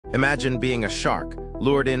Imagine being a shark,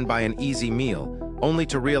 lured in by an easy meal, only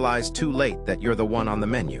to realize too late that you're the one on the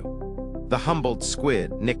menu. The Humboldt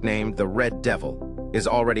squid, nicknamed the Red Devil, is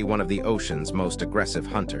already one of the ocean's most aggressive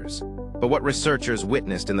hunters. But what researchers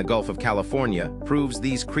witnessed in the Gulf of California proves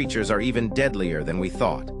these creatures are even deadlier than we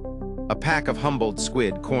thought. A pack of Humboldt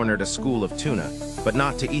squid cornered a school of tuna, but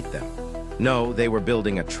not to eat them. No, they were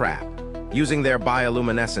building a trap. Using their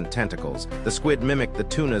bioluminescent tentacles, the squid mimicked the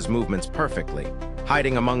tuna's movements perfectly,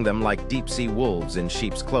 hiding among them like deep-sea wolves in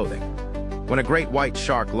sheep's clothing. When a great white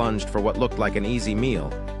shark lunged for what looked like an easy meal,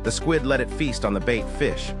 the squid let it feast on the bait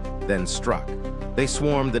fish, then struck. They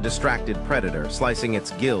swarmed the distracted predator, slicing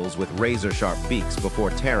its gills with razor-sharp beaks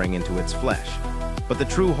before tearing into its flesh. But the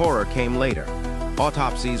true horror came later.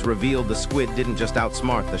 Autopsies revealed the squid didn't just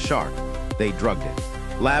outsmart the shark, they drugged it.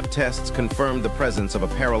 Lab tests confirmed the presence of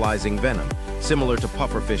a paralyzing venom, similar to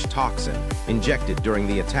pufferfish toxin, injected during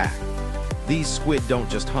the attack. These squid don't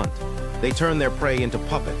just hunt. They turn their prey into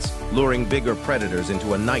puppets, luring bigger predators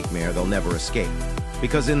into a nightmare they'll never escape.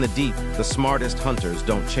 Because in the deep, the smartest hunters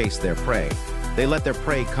don't chase their prey. They let their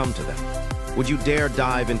prey come to them. Would you dare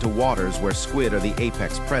dive into waters where squid are the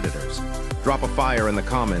apex predators? Drop a fire in the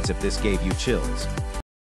comments if this gave you chills.